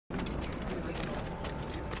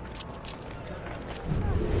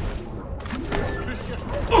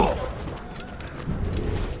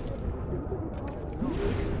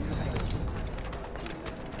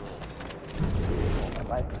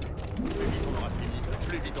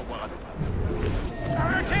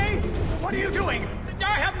What are you doing?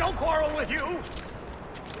 I have no quarrel with you!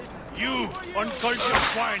 You, uncultured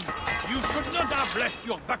swine! You should not have left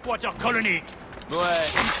your backwater colony! Ouais.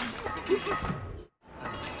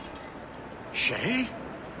 Shay?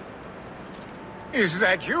 Is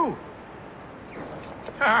that you?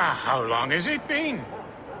 Ah, how long has it been?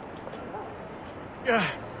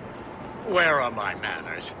 Where are my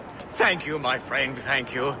manners? Thank you, my friend,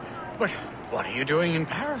 thank you. But what are you doing in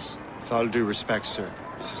Paris? With all due respect, sir,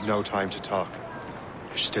 this is no time to talk.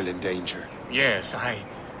 You're still in danger. Yes, I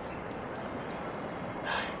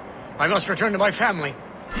must return to my family.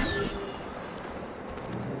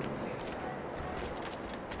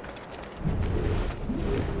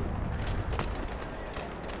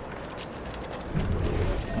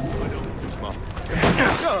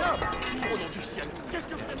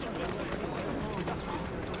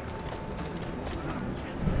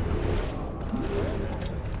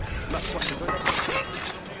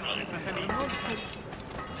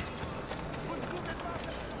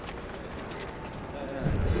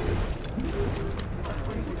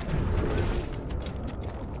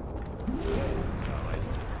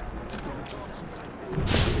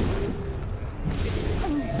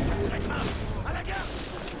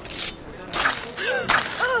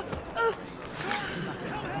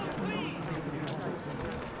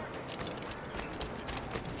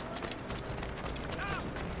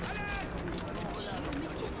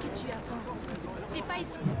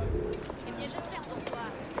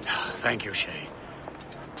 Thank you, Shay.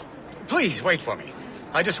 Please, wait for me.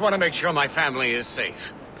 I just want to make sure my family is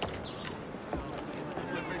safe.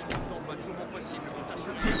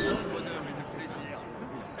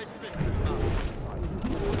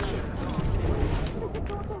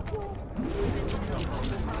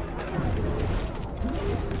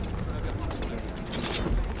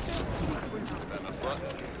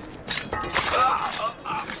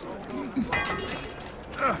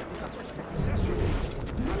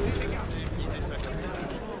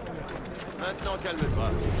 Maintenant, calme-toi.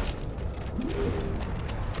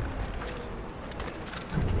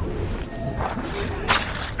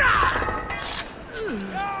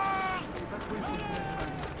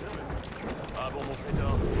 Ah bon, mon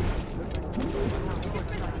trésor.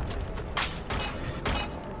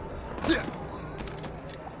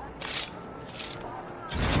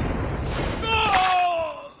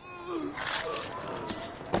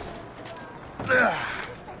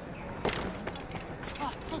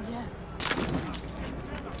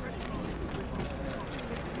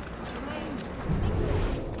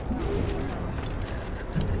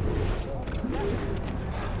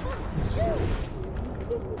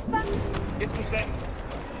 Qu'est-ce que c'est?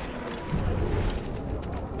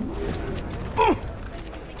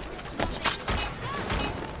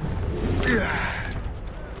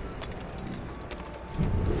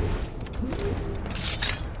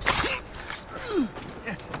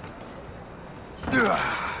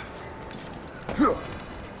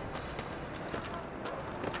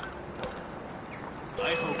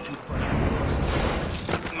 I hope you put up with this.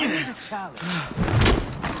 You need a challenge.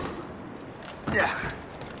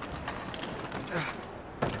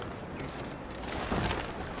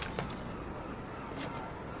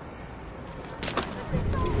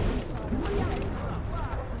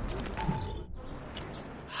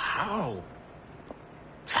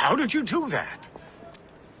 How did you do that?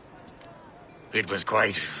 It was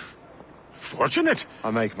quite fortunate.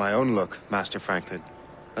 I make my own luck, Master Franklin,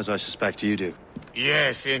 as I suspect you do.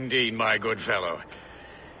 Yes, indeed, my good fellow.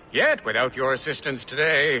 Yet, without your assistance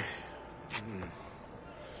today...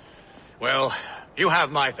 Well, you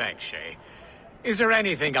have my thanks, Shay. Is there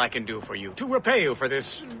anything I can do for you to repay you for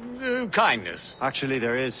this kindness? Actually,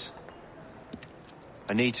 there is.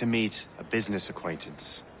 I need to meet a business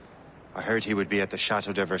acquaintance. I heard he would be at the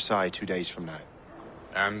Chateau de Versailles 2 days from now.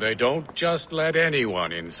 And they don't just let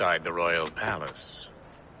anyone inside the royal palace.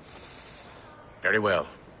 Very well.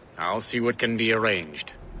 I'll see what can be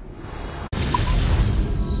arranged.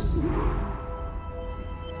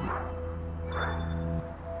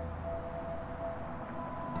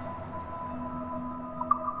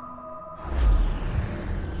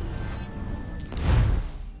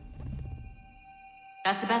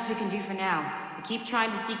 That's the best we can do for now. We keep trying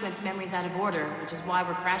to sequence memories out of order, which is why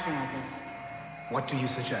we're crashing like this. What do you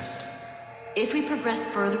suggest? If we progress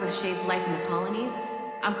further with Shay's life in the colonies,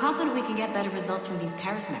 I'm confident we can get better results from these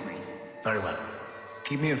Paris memories. Very well.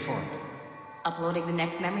 Keep me informed. Uploading the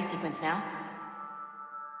next memory sequence now.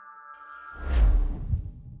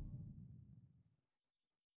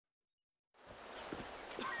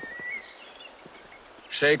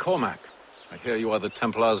 Shay Cormac, I hear you are the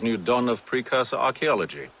Templar's new don of precursor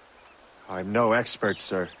archaeology. I'm no expert,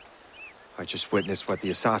 sir. I just witnessed what the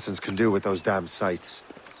assassins can do with those damn sites.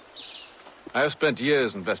 I have spent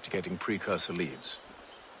years investigating precursor leads.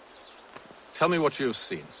 Tell me what you have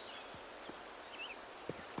seen.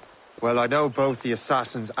 Well, I know both the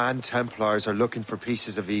assassins and Templars are looking for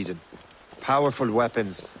pieces of Eden. Powerful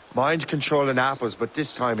weapons, mind-controlling apples, but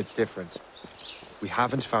this time it's different. We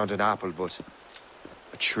haven't found an apple, but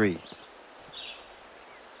a tree.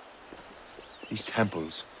 These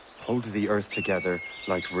temples hold the earth together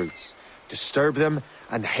like roots. Disturb them,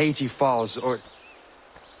 and Haiti falls, or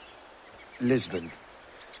Lisbon,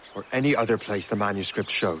 or any other place the manuscript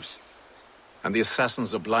shows. And the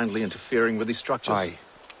assassins are blindly interfering with these structures? Aye.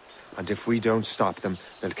 And if we don't stop them,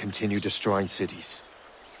 they'll continue destroying cities.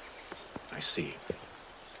 I see.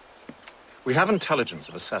 We have intelligence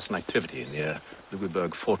of assassin activity near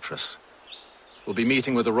Louisburg Fortress. We'll be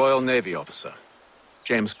meeting with a Royal Navy officer,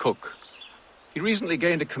 James Cook. He recently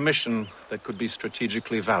gained a commission that could be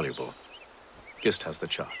strategically valuable. Gist has the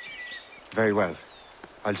charts. Very well.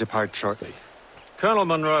 I'll depart shortly. Colonel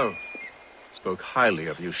Monroe spoke highly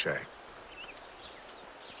of you, Shay.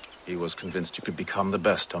 He was convinced you could become the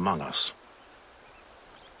best among us.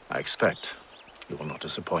 I expect you will not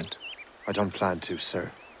disappoint. I don't plan to,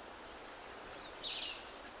 sir.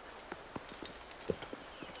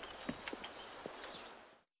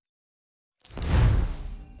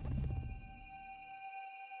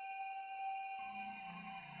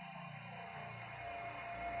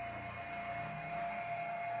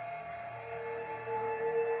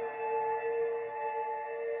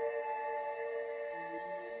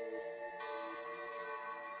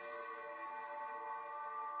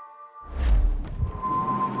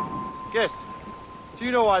 Guest, do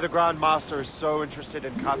you know why the Grand Master is so interested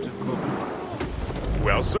in Captain Cook?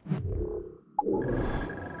 Well, sir.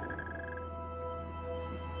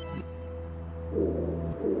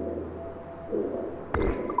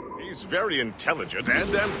 He's very intelligent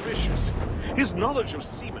and ambitious. His knowledge of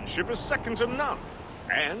seamanship is second to none.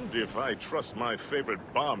 And if I trust my favorite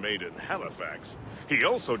barmaid in Halifax, he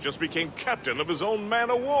also just became captain of his own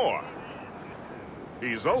man-of-war.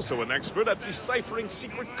 He's also an expert at deciphering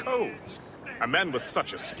secret codes. A man with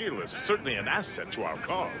such a skill is certainly an asset to our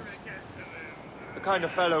cause. The kind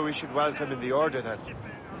of fellow we should welcome in the Order, then.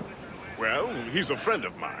 Well, he's a friend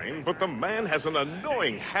of mine, but the man has an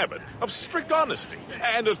annoying habit of strict honesty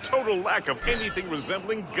and a total lack of anything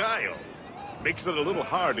resembling guile. Makes it a little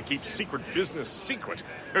hard to keep secret business secret,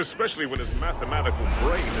 especially when his mathematical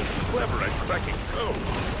brain is clever at cracking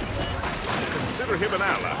codes. Consider him an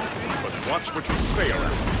ally, but watch what you say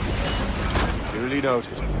around. Duly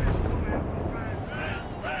noted.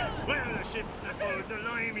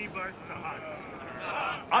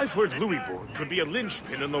 I've heard Louisbourg could be a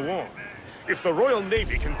linchpin in the war. If the Royal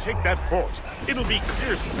Navy can take that fort, it'll be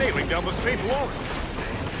clear sailing down the St. Lawrence.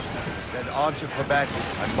 Then on to Quebec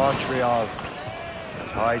and Montreal. The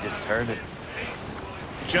tide is turning.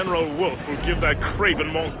 General Wolfe will give that craven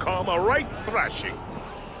Montcalm a right thrashing.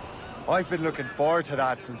 I've been looking forward to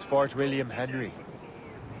that since Fort William Henry.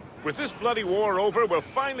 With this bloody war over, we'll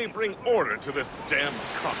finally bring order to this damn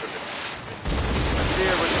continent. I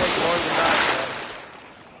fear we'll take more than that,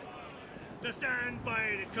 To stand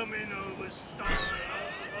by the coming of a star,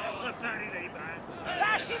 a patty they back.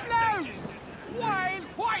 Ashy blows! Wild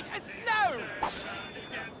white as snow!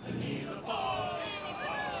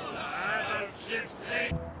 Ships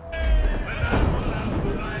they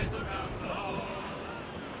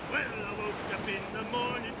well, I woke up in the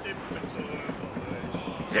morning,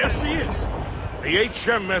 There she is! The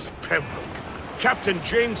HMS Pembroke, Captain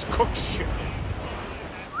James Cook's ship.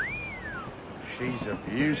 She's a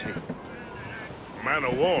beauty. Man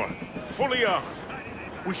of war, fully armed.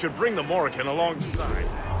 We should bring the Morrigan alongside.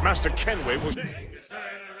 Master Kenway was...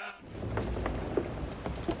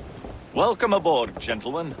 Welcome aboard,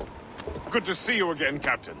 gentlemen. Good to see you again,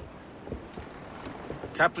 Captain.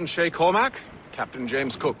 Captain Shay Cormac, Captain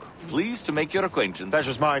James Cook. Pleased to make your acquaintance.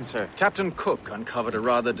 Pleasure's mine, sir. Captain Cook uncovered a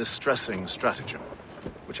rather distressing stratagem,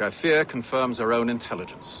 which I fear confirms our own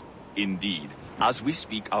intelligence. Indeed. As we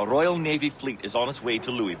speak, our Royal Navy fleet is on its way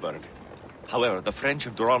to Louisburg. However, the French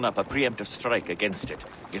have drawn up a preemptive strike against it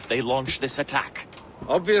if they launch this attack.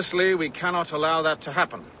 Obviously, we cannot allow that to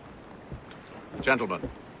happen. Gentlemen,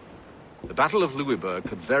 the Battle of Louisburg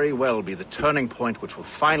could very well be the turning point which will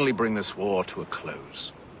finally bring this war to a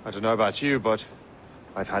close. I don't know about you, but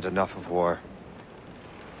I've had enough of war.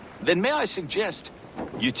 Then may I suggest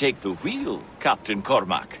you take the wheel, Captain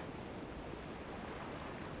Cormac?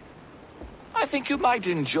 I think you might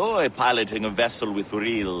enjoy piloting a vessel with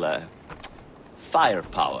real,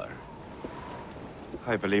 firepower.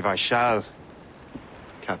 I believe I shall,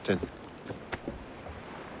 Captain.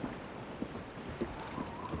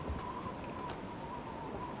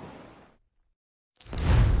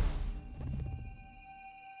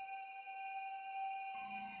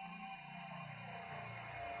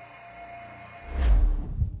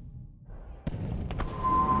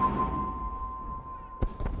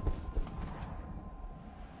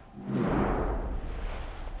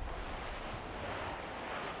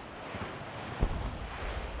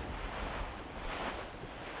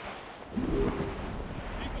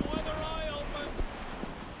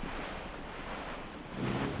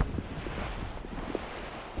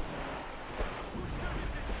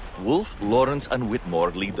 Wolfe, Lawrence, and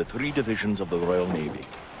Whitmore lead the 3 divisions of the Royal Navy.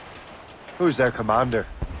 Who's their commander?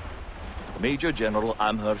 Major General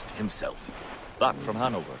Amherst himself, back from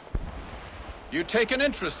Hanover. You take an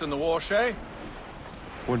interest in the war, Shay?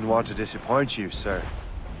 Wouldn't want to disappoint you, sir.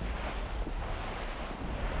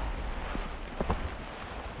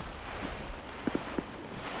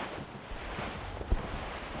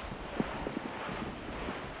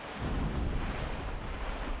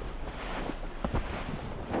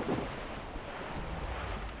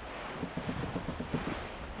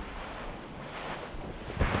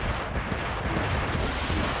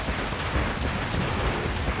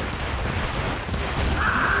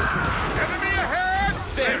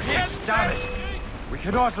 We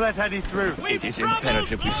cannot let any through. It is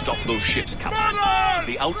imperative we stop those ships, Captain.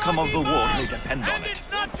 The outcome of the war may depend on it.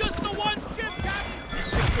 It's not just the one ship, Captain!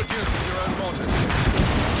 Make good use of your own mortars.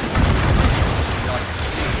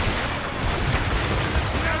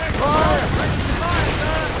 Fire!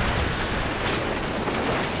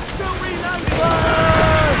 Still reloading!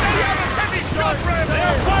 Fire! They have a heavy shot for him! They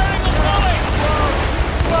are firing a volley!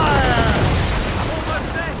 Fire! Almost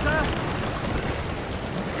there, sir.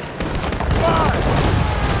 Fire!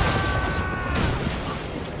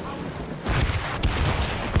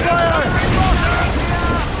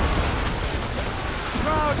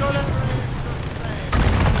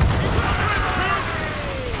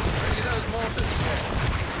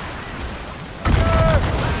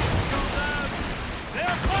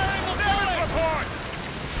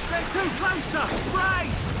 Too closer!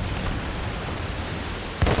 Brace!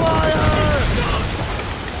 Fire!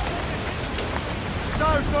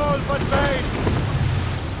 No soul but vain!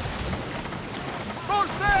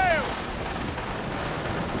 CORSAIR!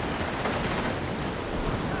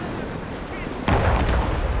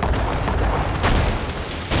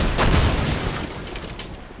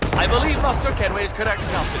 I believe Master Kenway is correct,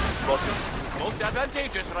 Captain. But it's most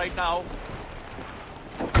advantageous right now.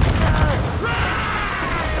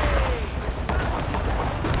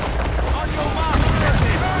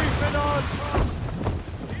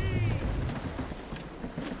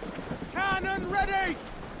 Cannon ready!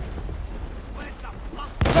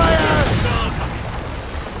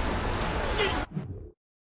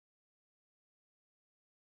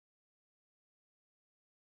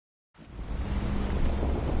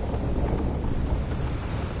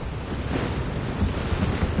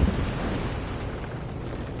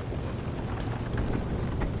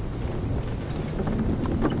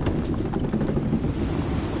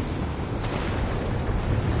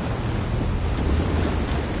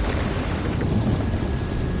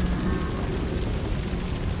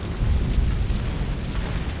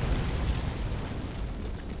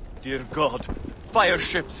 Dear God, fire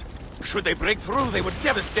ships. Should they break through, they would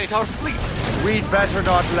devastate our fleet. We'd better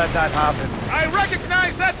not let that happen. I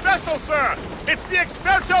recognize that vessel, sir! It's the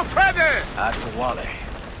Experto Crede! Admirale.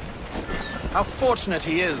 How fortunate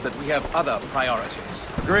he is that we have other priorities.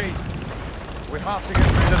 Agreed. We have to get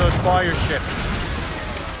rid of those fire ships.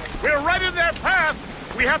 We're right in their path!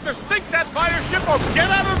 We have to sink that fire ship or get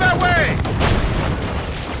out of their way!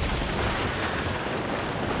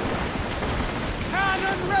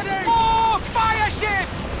 Cannon ready! More fire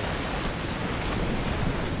ships!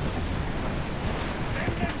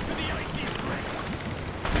 Send them to the icy bridge.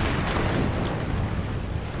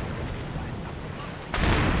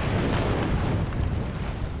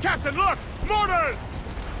 Captain, look! Mortars!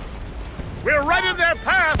 We're right in their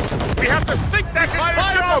path! We have to sink that fire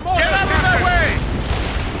ship or get out of their way!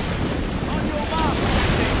 On your mark!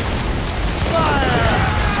 Fire!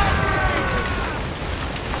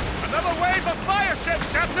 Another wave of fire ships,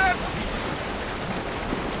 Captain!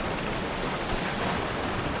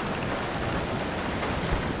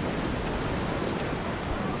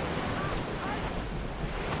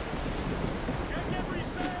 Check every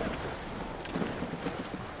sail!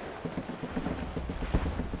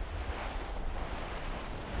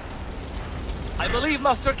 I believe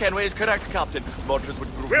Master Kenway is correct, Captain. Mortars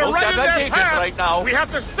would prove We're most right in their advantageous path! right now. We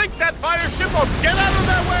have to sink that fire ship or get out of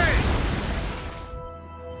their way!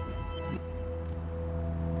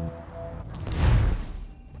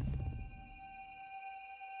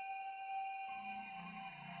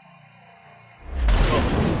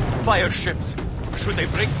 Fire ships. Should they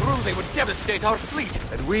break through, they would devastate our fleet.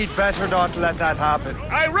 And we'd better not let that happen.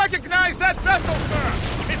 I recognize that vessel, sir!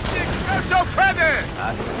 It's the Experto Crede!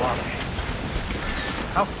 Admirale.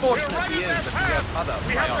 How fortunate Right he in is their that we path. have other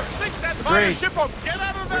We have to priorities. sink that fire Agreed. ship or get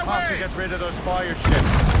out of We their have to way! get rid of those fire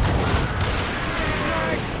ships.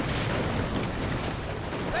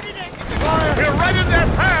 We're right in their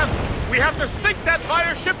path! We have to sink that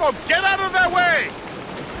fire ship or get out of their way!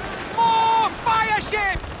 More fire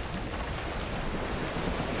ships!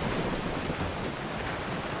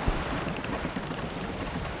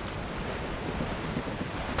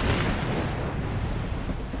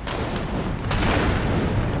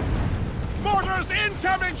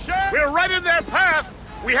 Incoming, ship! We're right in their path!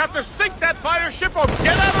 We have to sink that fire ship or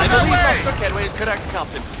get out of their way! I believe Mr. Kenway is correct,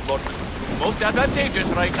 Captain. But most advantageous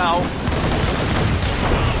right now.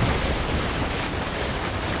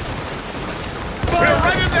 We're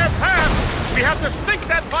right in their path! We have to sink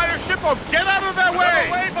that fire ship or get out of their way!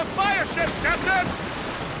 Another wave of fire ships, Captain!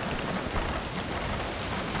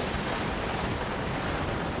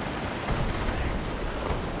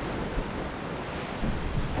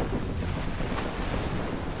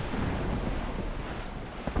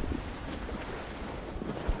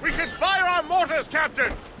 We should fire our mortars,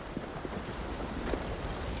 Captain!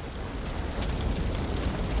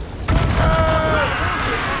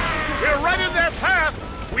 We're right in their path!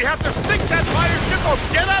 We have to sink that fire ship or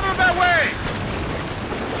get out of their way!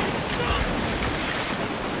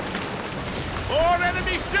 More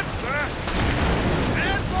enemy ships, sir!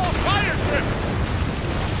 And more fire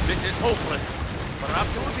ships! This is hopeless.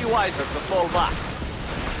 Perhaps it would be wiser to fall back.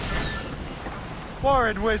 War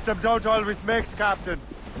and wisdom don't always mix, Captain.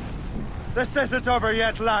 This isn't over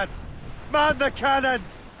yet, lads. Man the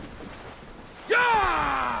cannons!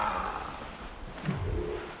 Yeah!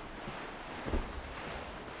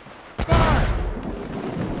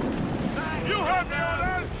 You heard the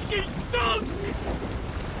orders! She's sunk!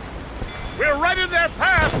 We're right in their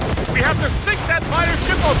path! We have to sink that fire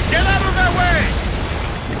ship or get out of their way!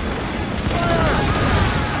 Fire!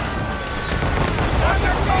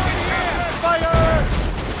 They're going here! Fire!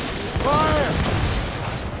 Fire!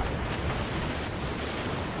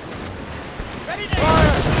 Ready to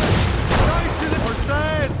Fire! Right to the... Or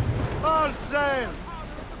sail! All sail!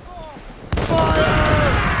 Fire!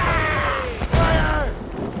 Fire!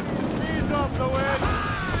 Ease off the wind!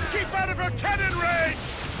 Keep out of her cannon range!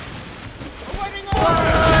 awaiting Fire!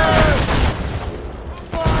 orders!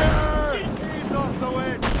 Fire! Ease off the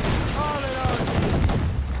wind! All it out!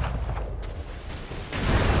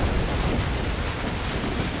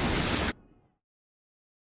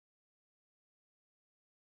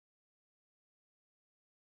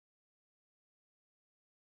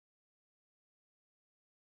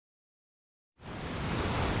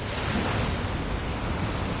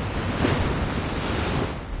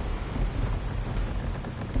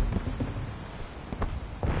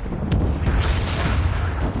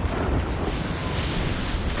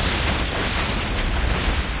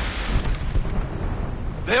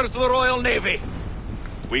 There's the Royal Navy.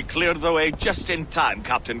 We cleared the way just in time,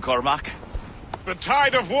 Captain Cormac. The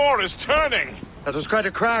tide of war is turning! That was quite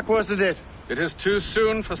a crack, wasn't it? It is too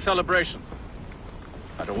soon for celebrations.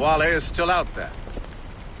 Adewale is still out there.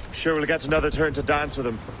 I'm sure we'll get another turn to dance with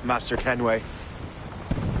him, Master Kenway.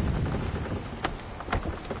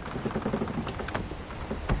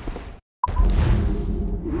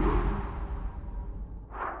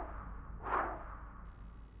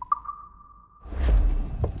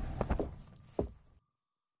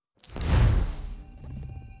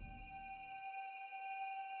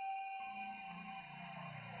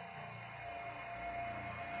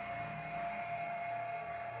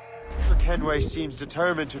 Kenway seems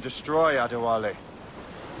determined to destroy Adewale.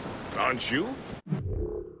 Aren't you?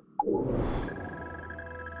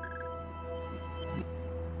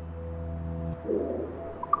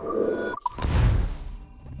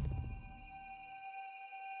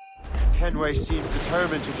 Kenway seems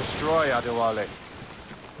determined to destroy Adewale.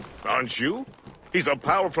 Aren't you? He's a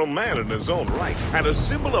powerful man in his own right, and a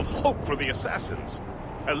symbol of hope for the assassins.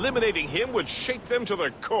 Eliminating him would shake them to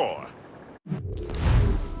their core.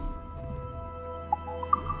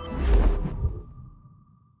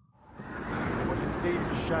 But it seems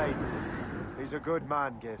a shame. He's a good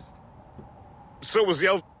man, Gist. So was the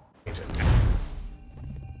elder.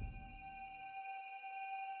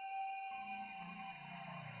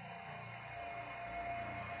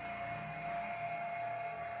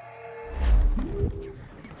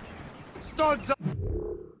 Studs up!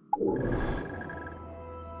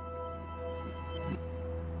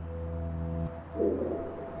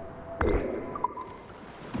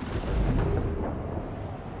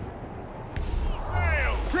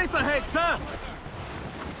 Cliff ahead, sir!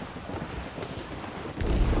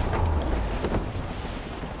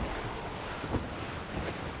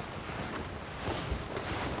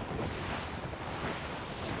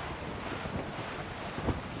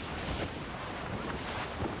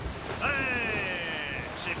 Hey!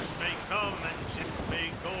 Ships may come and ships may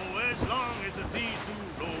go as long as the seas do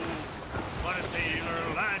roll. But a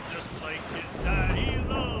sailor lad just like his dad, he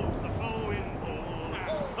loves the flowing pole.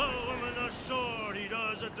 A woman ashore he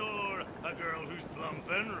does adore, a girl who's plump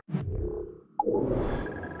and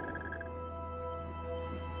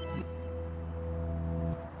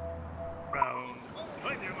round.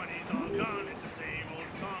 When your money's all gone, it's the same old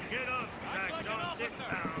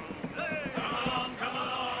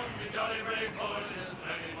brave boys, there's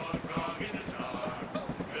plenty more grog in the jar.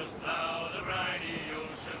 We'll plow the briny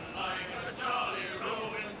ocean like a jolly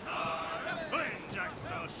roving tar. When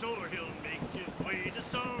Jack's ashore, he'll make his way to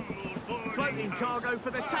some old boarding Floating house. cargo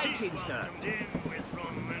for the taking, sir. Welcomed in with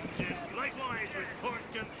rum and gin, likewise with pork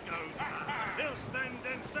and scouse. He'll spend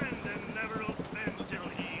and never repent till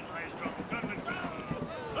he lies drunk on the ground.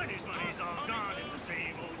 When his money's all gone, it's the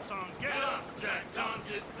same old song. Get up, Jack John,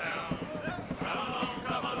 sit down.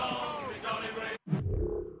 Come along, the jolly brave.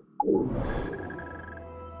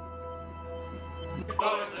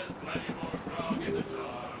 Boys, there's plenty more grog in the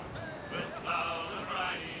jar. We'll plow the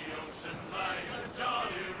briny ocean like a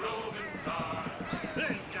jolly roving car.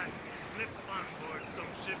 Then Jack slipped on board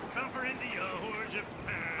some ship bound for India or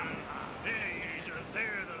Japan. In Asia,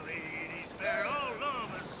 there the ladies fair, all love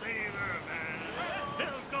a sailor man.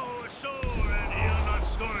 He'll go ashore and he'll not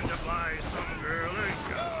scorn to buy some girl a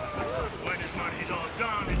gun. When his money's all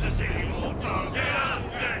gone, it's the same old song. Get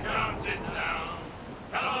up, Jack John, sit down.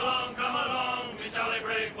 Come along, me jolly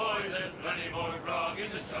brave boys, there's plenty more grog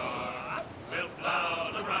in the jar. We'll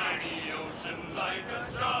plow the briny ocean like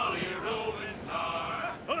a jolly roving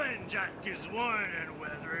tar. When Jack is worn and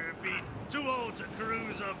weather beat, too old to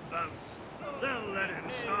cruise about, they'll let him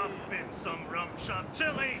stop in some rum shop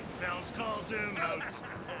till 8 bells calls him out.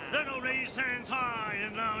 Then he'll raise hands high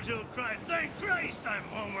and loud he'll cry, thank Christ I'm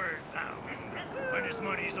homeward bound. When his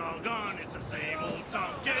money's all gone, it's the same old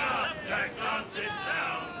song. Get up, Jack John, sit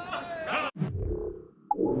down.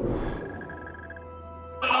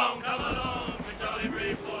 Come along, we jolly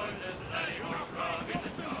brave boys, there's plenty more grog in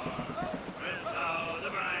the jar. We'll plow the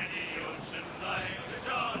briny ocean like a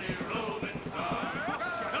jolly roving tar.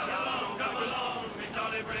 Come along, we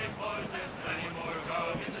jolly brave boys, there's plenty more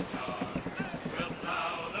grog in the jar. We'll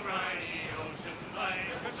plow the briny ocean like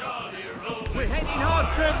a jolly roving tar. We're heading hard,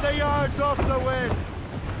 Trim the yards off the wind.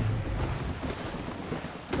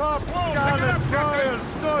 Tops, gallants, royals,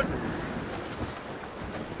 studs.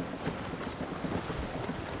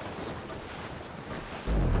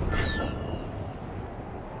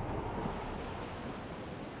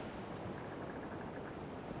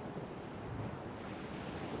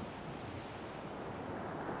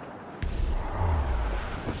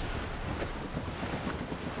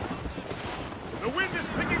 The wind is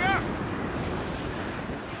picking up!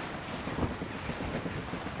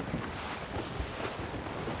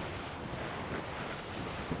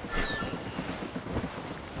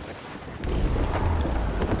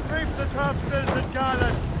 Reef the topsails and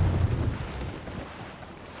gallants.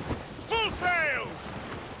 Full sails!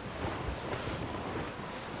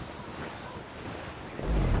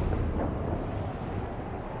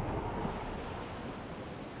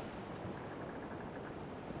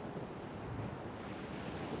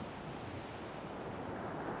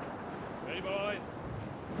 Hey boys,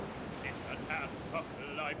 it's a damn tough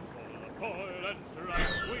life full of toil and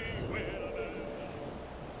strife. We will bear.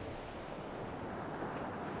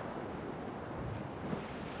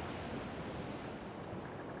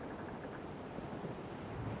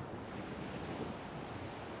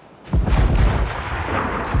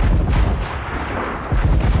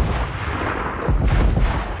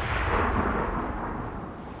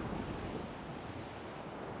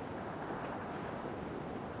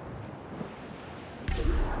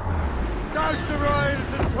 Douse the royals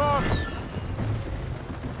and tops.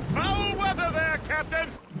 Foul weather there, Captain!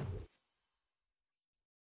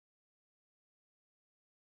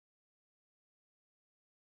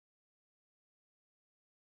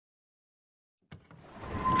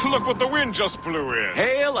 Look what the wind just blew in!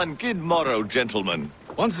 Hail and good morrow, gentlemen.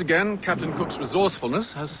 Once again, Captain Cook's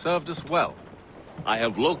resourcefulness has served us well. I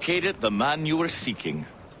have located the man you were seeking.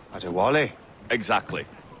 Adewale. Exactly.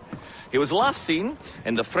 He was last seen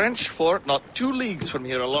in the French fort not 2 leagues from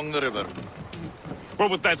here along the river. What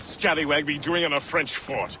would that scallywag be doing in a French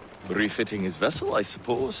fort? Refitting his vessel, I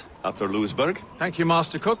suppose, after Louisburg. Thank you,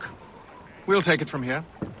 Master Cook. We'll take it from here.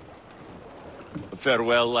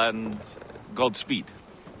 Farewell and Godspeed,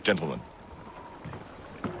 gentlemen.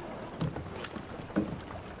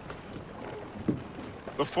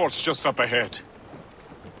 The fort's just up ahead.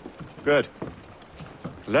 Good.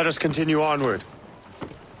 Let us continue onward.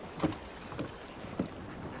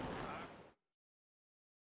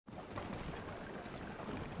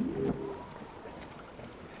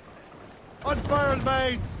 Unfurl,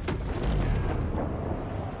 maids!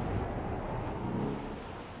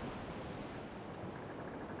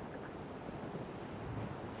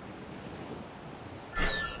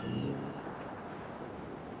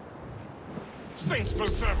 Saints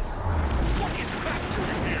preserve us! What is that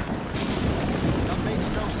doing here? That makes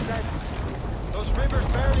no sense. Those rivers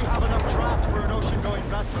barely have enough draft for an ocean-going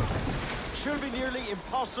vessel. She'll be nearly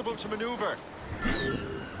impossible to maneuver.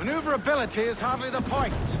 Maneuverability is hardly the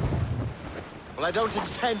point. Well, I don't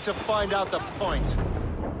intend to find out the point.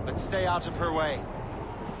 Let's stay out of her way.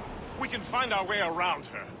 We can find our way around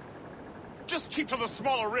her. Just keep to the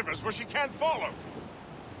smaller rivers where she can't follow.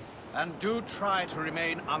 And do try to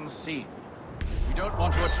remain unseen. We don't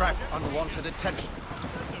want to attract unwanted attention.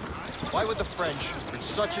 Why would the French bring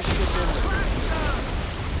such a ship in there?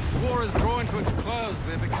 This war is drawing to its close.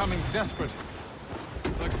 They're becoming desperate.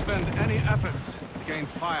 They'll expend any efforts to gain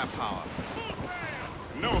firepower.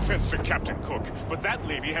 No offense to Captain Cook, but that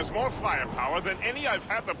lady has more firepower than any I've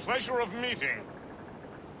had the pleasure of meeting.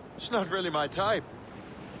 She's not really my type.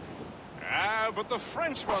 Ah, but the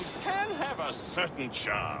French ones can have a certain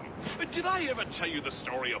charm. Did I ever tell you the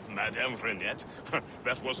story of Madame Renette?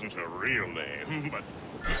 That wasn't her real name, but...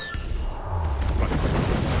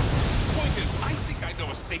 Point is, I think I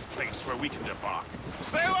know a safe place where we can debark.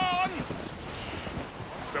 Sail on!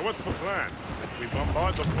 So what's the plan? We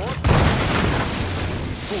bombard the fort?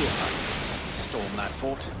 Foolhardy. Storm that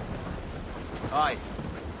fort. Aye.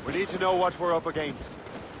 We need to know what we're up against.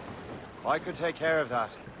 I could take care of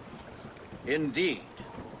that. Indeed.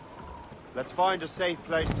 Let's find a safe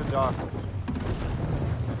place to dock.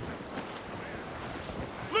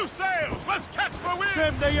 Loose sails! Let's catch the wind!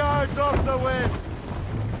 Trim the yards off the wind!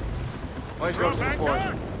 I'd go to the fort.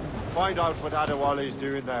 Anchor? Find out what Adewale's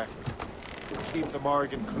doing there. Keep the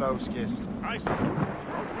Morgan close-kissed. I see.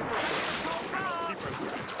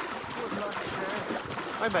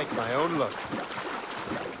 I make my own luck.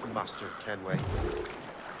 Master Kenway.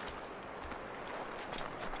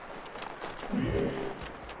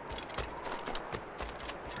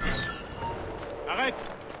 Arrête!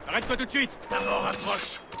 Arrête-toi tout de suite! La mort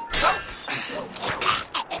approche!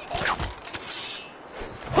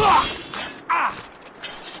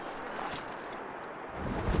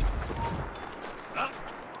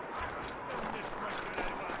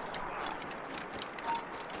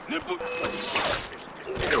 Ne bouge...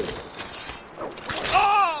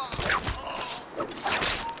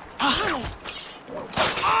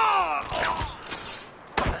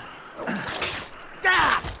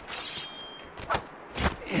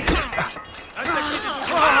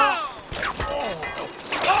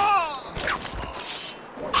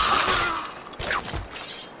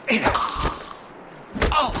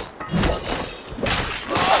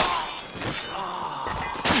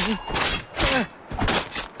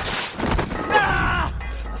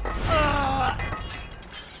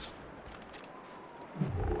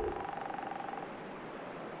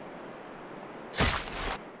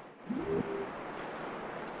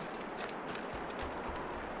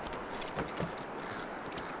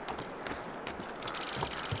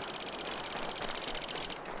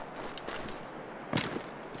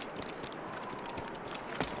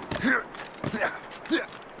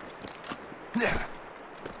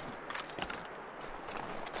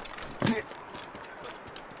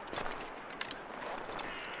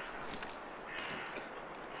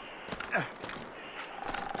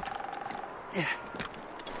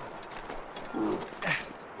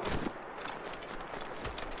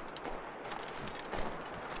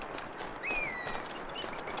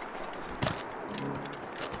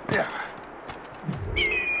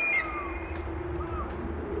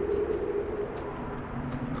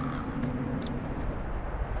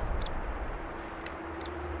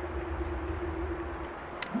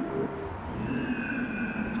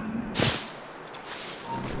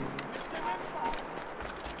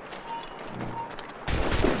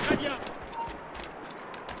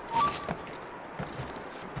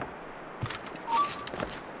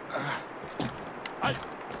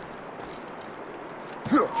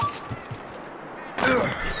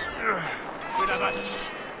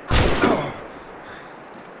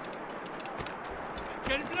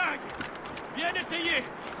 Quelle blague! Bien essayé!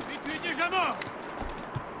 Mais tu es déjà mort!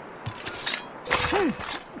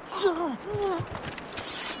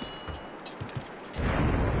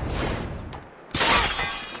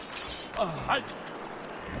 Halt!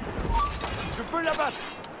 Je peux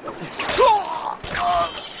l'abattre!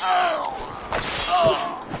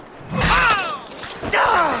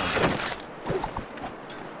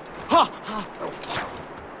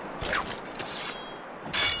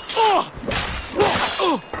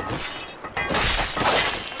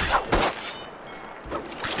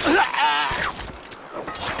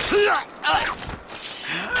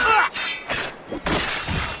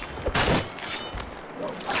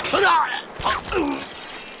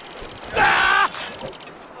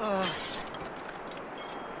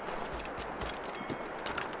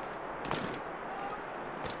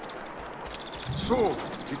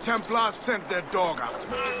 Templars sent their dog after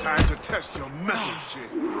me. Time to test your metal, Jay.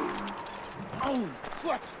 Oh,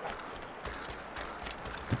 what?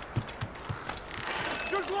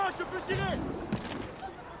 Je peux tirer!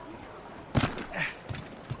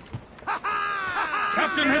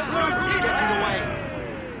 Captain has He's getting away.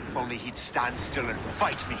 If only he'd stand still and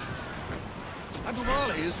fight me.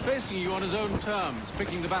 Adewale is facing you on his own terms,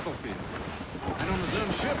 picking the battlefield. And on his own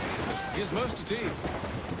ship, he is most at ease.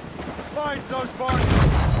 Find those barges!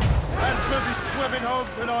 Else we'll be swimming home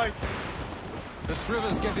tonight. This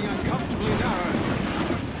river's getting uncomfortably narrow.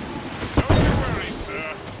 Don't you worry,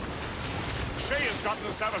 sir. Shay has gotten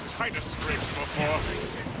us out of tighter scrapes before.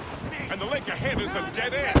 And the lake ahead is a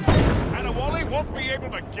dead end. Adewale won't be able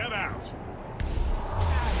to get out.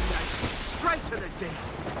 Straight to the deep.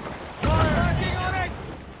 Working on it!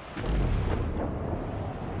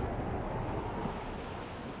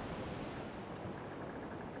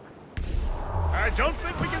 I don't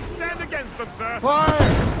think we can stand against them, sir. Fire!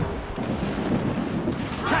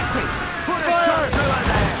 Captain, put a Fire! shot through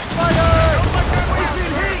there! Fire! Don't let them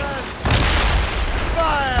win heat!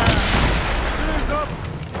 Fire! Shoes up!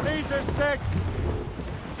 Laser sticks!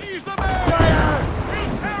 He's the man! Fire!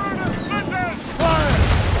 He'll tear her to splinters! Fire!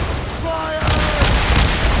 Fire!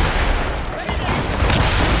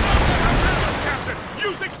 Captain,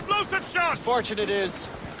 use explosive shots! Fortunate is,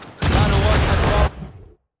 not a one can roll.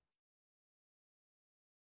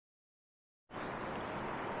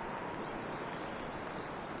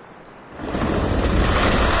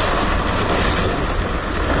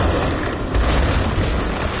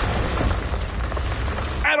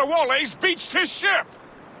 Adewale's beached his ship!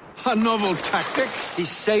 A novel tactic? He's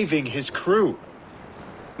saving his crew.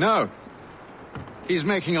 No. He's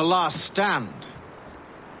making a last stand.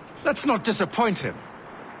 Let's not disappoint him.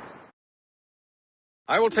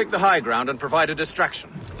 I will take the high ground and provide a distraction.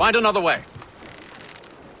 Find another way.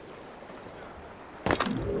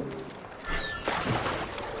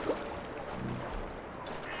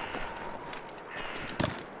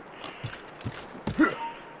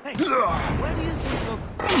 Where do you think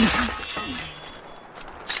you're...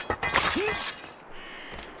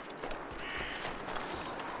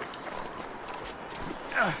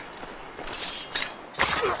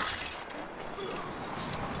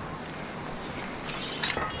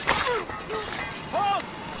 Halt!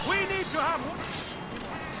 We need to have...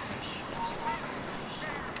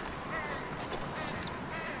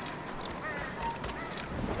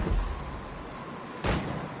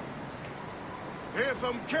 Hear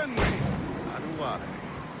them, can we? Adewale.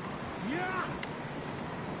 Yeah!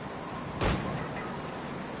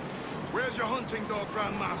 Where's your hunting dog,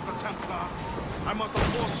 Grandmaster Templar? I must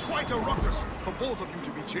have caused quite a ruckus for both of you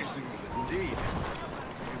to be chasing me. Indeed.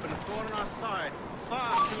 You've been a thorn on our side.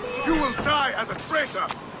 Far too long. You will die as a traitor!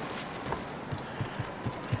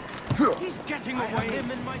 He's getting away! Him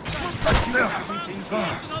in my sight!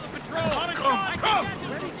 Another patrol! Come!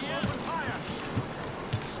 Ready to open fire!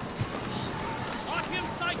 Got him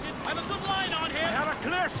sighted! I have a good line on I him! have a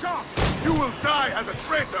clear shot! You will die as a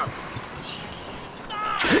traitor!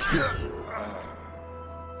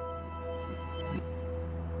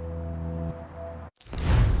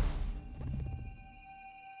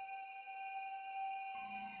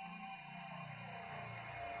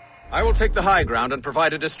 I will take the high ground and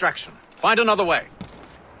provide a distraction. Find another way.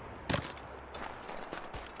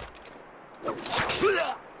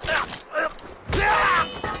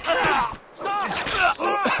 Stop!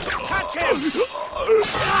 Catch him!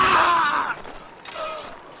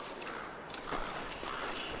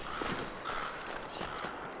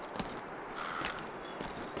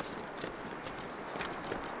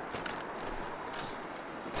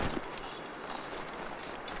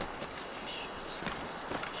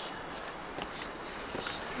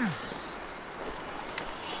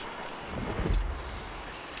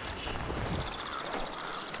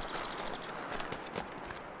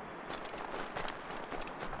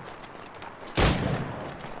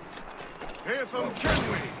 Hear them, can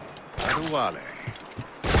we? Adewale.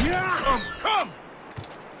 Yeah! Come!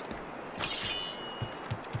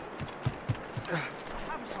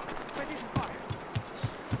 Ready to fire!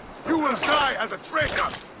 You will die as a traitor!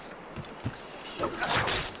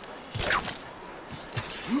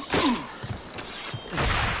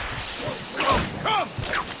 Come!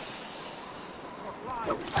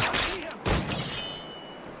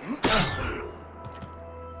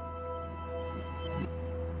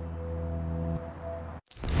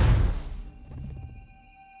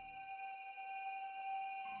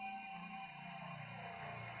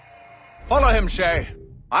 Follow him, Shay.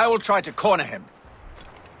 I will try to corner him.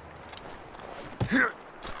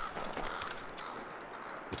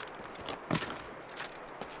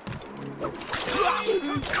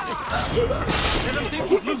 Let him think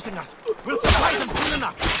he's losing us. We'll surprise him soon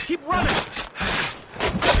enough. Keep running.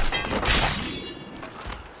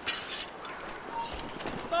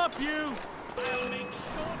 Stop you! I'll make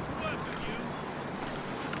short work of you.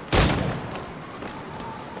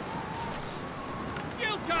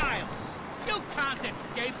 You child! You can't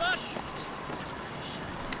escape us!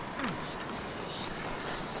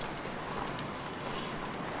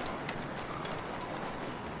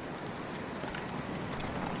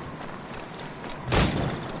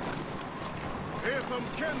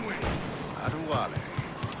 Can we? Adewale.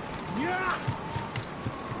 Yeah!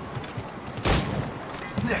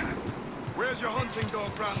 Where's your hunting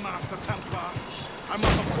dog, Grandmaster Templar? I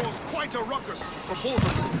must have caused quite a ruckus for both of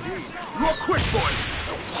us indeed. You're quick, boy!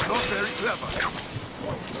 Not very clever.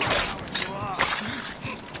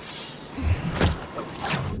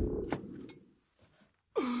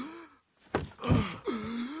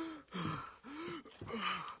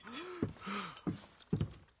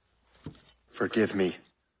 Forgive me,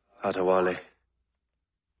 Adewale.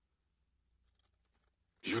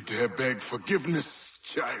 You dare beg forgiveness,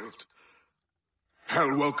 child?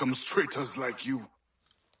 Hell welcomes traitors like you.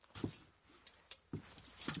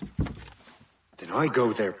 Then I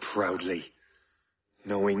go there proudly,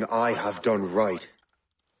 knowing I have done right.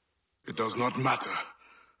 It does not matter.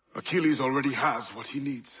 Achilles already has what he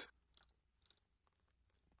needs.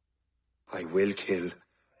 I will kill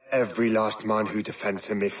every last man who defends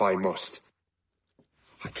him if I must.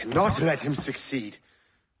 I cannot let him succeed.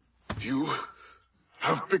 You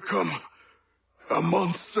have become a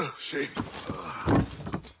monster, Shay.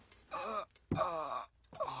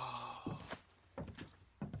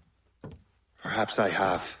 Perhaps I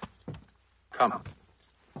have. Come.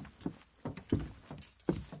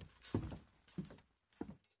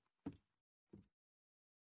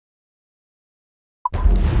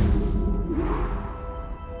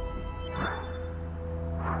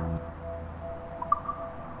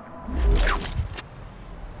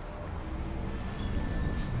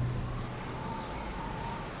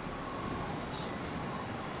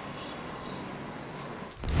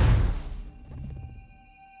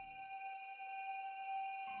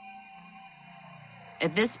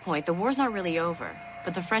 At this point, the war's not really over,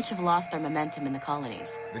 but the French have lost their momentum in the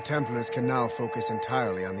colonies. The Templars can now focus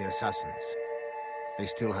entirely on the assassins. They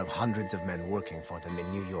still have hundreds of men working for them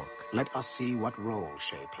in New York. Let us see what role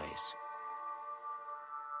Shay plays.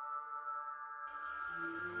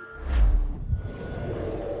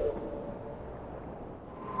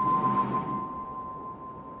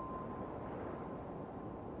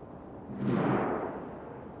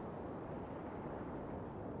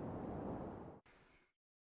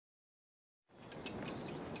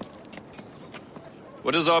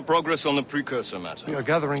 What is our progress on the precursor matter? We are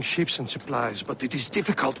gathering ships and supplies, but it is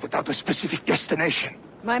difficult without a specific destination.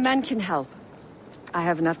 My men can help. I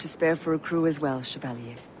have enough to spare for a crew as well,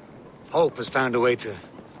 Chevalier. Hope has found a way to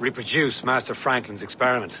reproduce Master Franklin's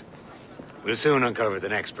experiment. We'll soon uncover the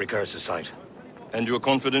next precursor site. And you're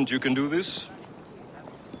confident you can do this?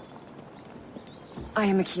 I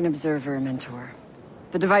am a keen observer, Mentor.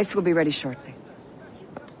 The device will be ready shortly.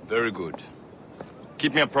 Very good.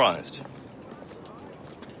 Keep me apprised.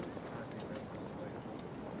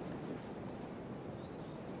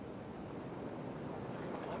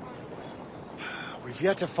 We've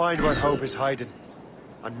yet to find where Hope is hiding.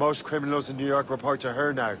 And most criminals in New York report to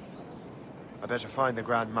her now. I better find the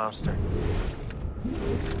Grand Master.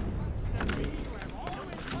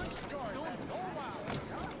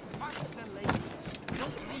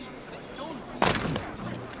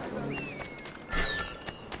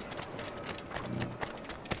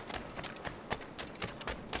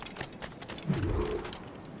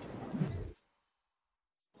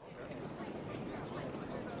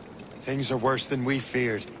 Things are worse than we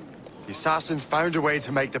feared. The assassins found a way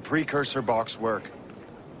to make the precursor box work.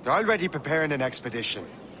 They're already preparing an expedition.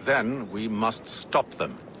 Then we must stop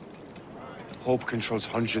them. Hope controls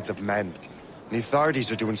hundreds of men, and the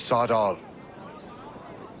authorities are doing sod all.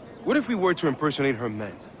 What if we were to impersonate her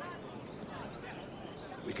men?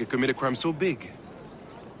 We could commit a crime so big,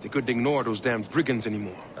 they couldn't ignore those damn brigands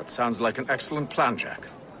anymore. That sounds like an excellent plan, Jack.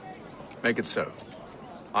 Make it so.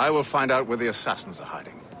 I will find out where the assassins are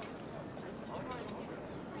hiding.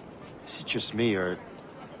 Is it just me, or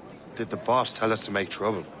did the boss tell us to make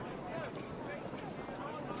trouble?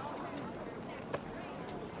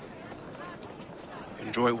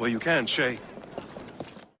 Enjoy it while you can, Shay.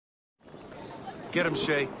 Get him,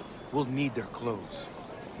 Shay. We'll need their clothes.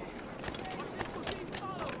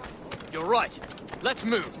 You're right. Let's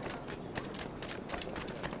move.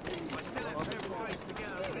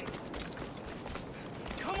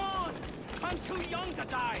 Come on! too young to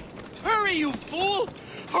die. Hurry, you fool!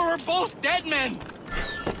 Or we're both dead men.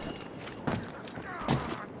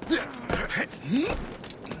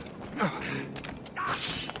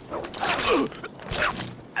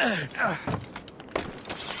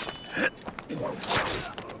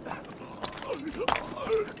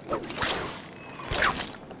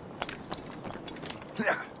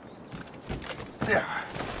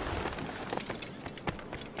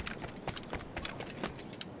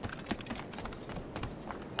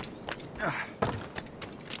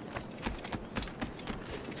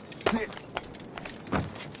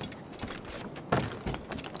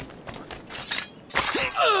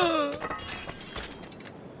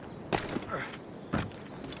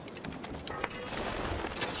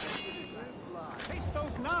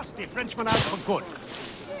 Frenchman out for good.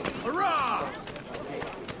 Hurrah!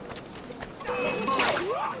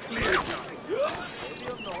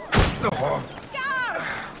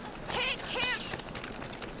 Guards! Take him!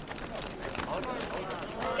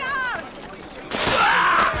 Guards!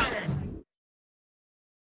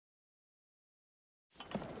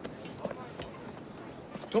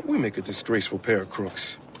 Don't we make a disgraceful pair of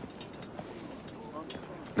crooks?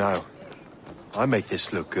 No. I make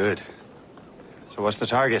this look good. So what's the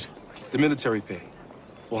target? The military pay.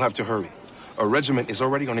 We'll have to hurry. A regiment is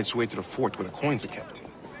already on its way to the fort where the coins are kept.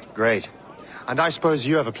 Great. And I suppose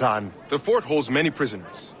you have a plan. The fort holds many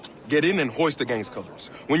prisoners. Get in and hoist the gang's colors.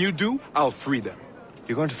 When you do, I'll free them.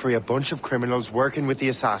 You're going to free a bunch of criminals working with the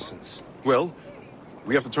assassins. Well,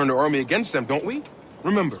 we have to turn the army against them, don't we?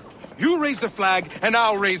 Remember, you raise the flag and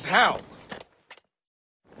I'll raise hell.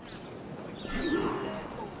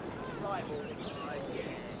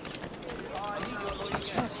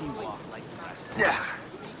 Yeah.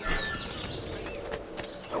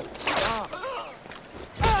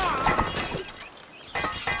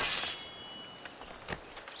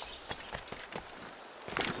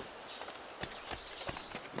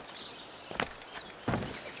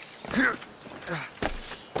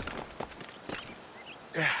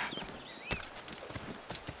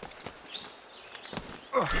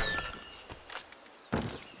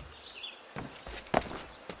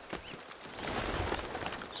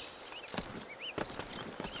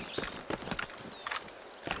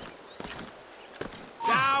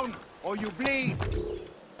 Down, or you bleed.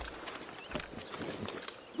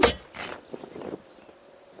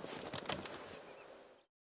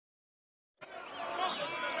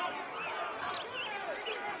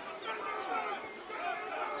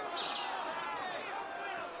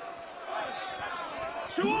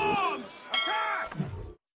 To arms! Attack!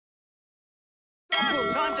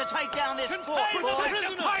 Time to take down this fort, boys.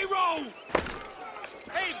 The pyro!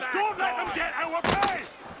 Don't let them get our pay!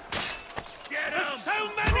 Get them! There's so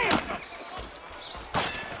many of them!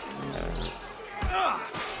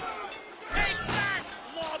 Take that,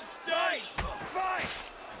 lobsters! Fight!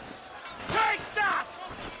 Take that!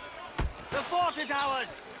 The fort is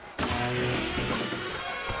ours.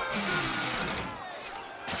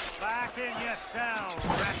 Back in your cell,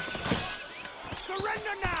 wretch.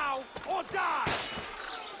 Surrender now, or die!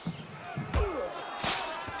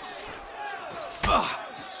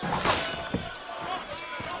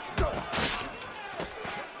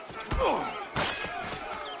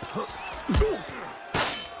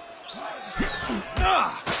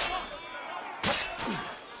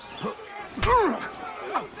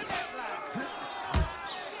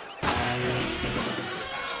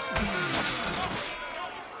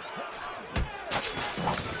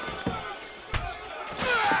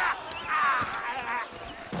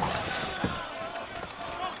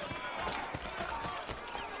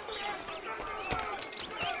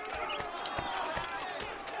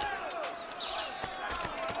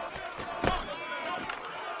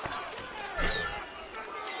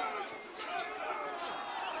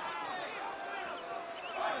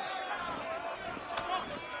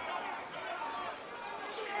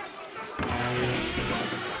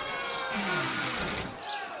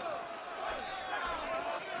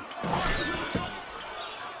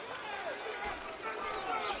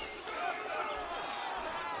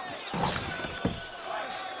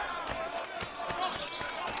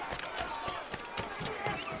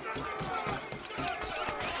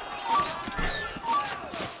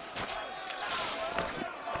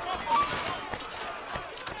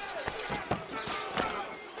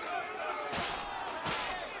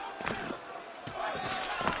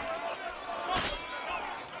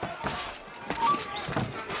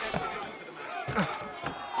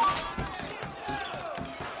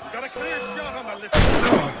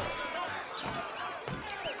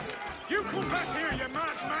 You come back here, you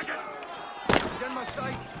mad maggot! He's in my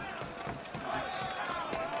sight.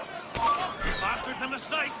 in the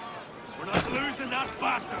sights. We're not losing that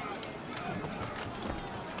bastard.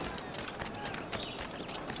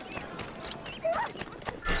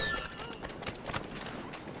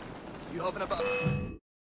 You having about...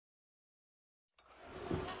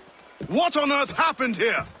 What on earth happened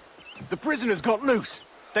here? The prisoners got loose.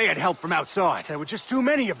 They had help from outside. There were just too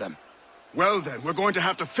many of them. Well then, we're going to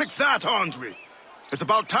have to fix that, aren't we? It's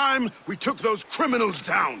about time we took those criminals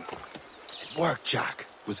down. It worked, Jack.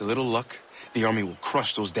 With a little luck, the army will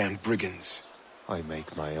crush those damned brigands. I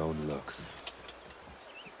make my own luck.